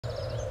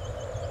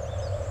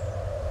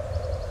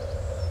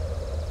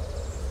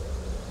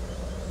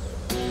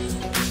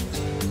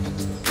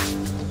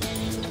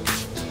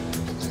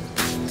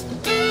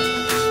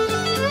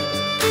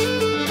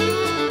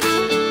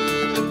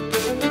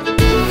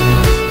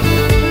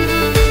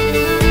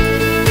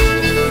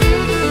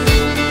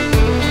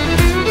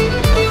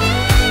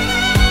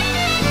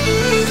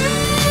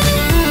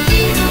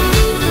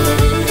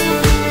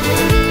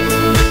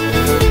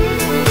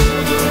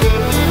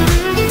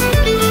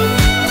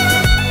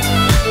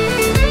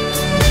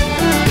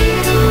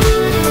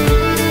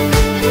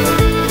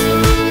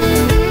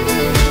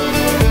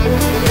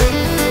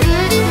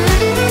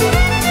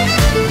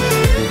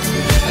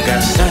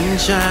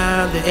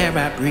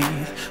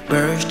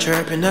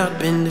chirping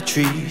up in the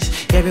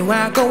trees. Everywhere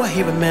I go I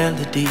hear a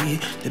melody.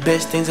 The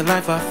best things in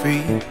life are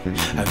free.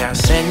 I got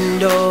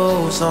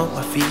sandals on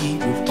my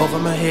feet, roof over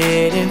my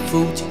head and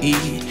food to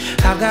eat.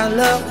 I've got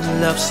love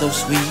and love so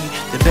sweet.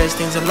 The best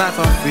things in life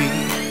are free.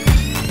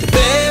 The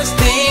best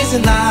things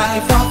in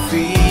life are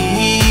free.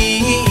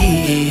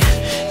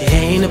 It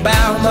ain't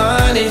about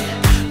money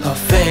or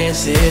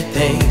fancy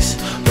things.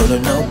 No, no,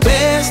 no.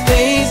 Best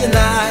things in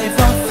life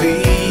are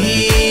free.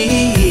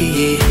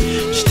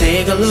 Just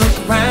take a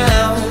look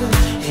around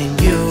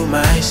and you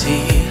might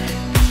see.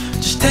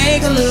 Just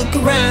take a look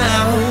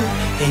around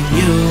and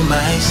you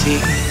might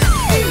see.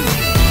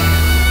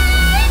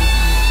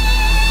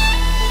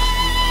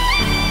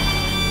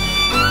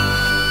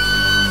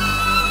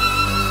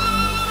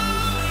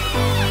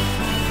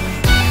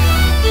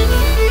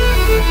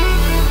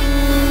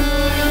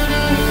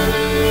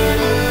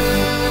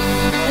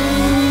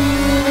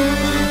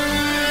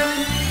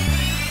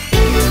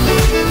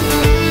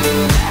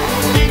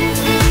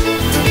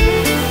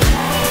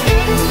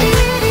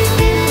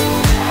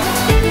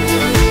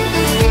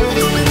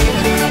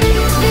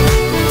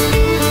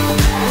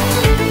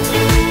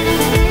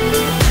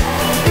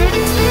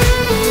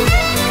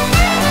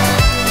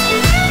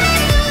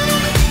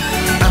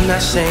 I'm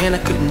not saying I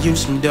couldn't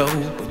use some dough,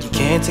 but you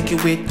can't take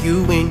it with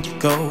you when you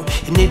go.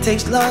 And it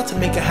takes love to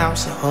make a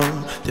house a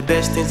home. The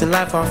best things in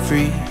life are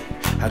free.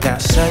 I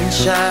got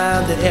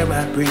sunshine, the air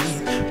I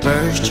breathe,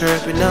 birds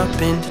chirping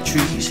up in the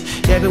trees.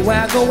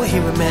 Everywhere I go I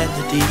hear a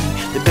melody.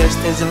 The best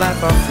things in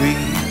life are free.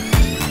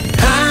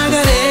 I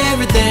got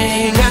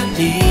everything I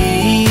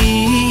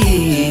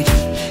need.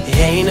 It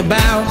ain't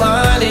about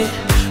money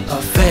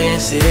or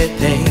fancy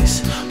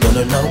things. No,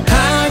 no, no.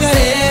 I got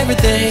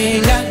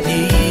everything I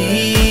need.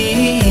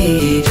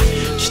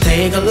 Just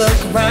take a look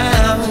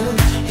around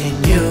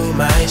and you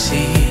might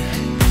see.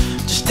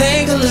 Just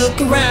take a look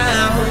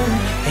around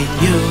and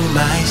you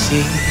might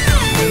see.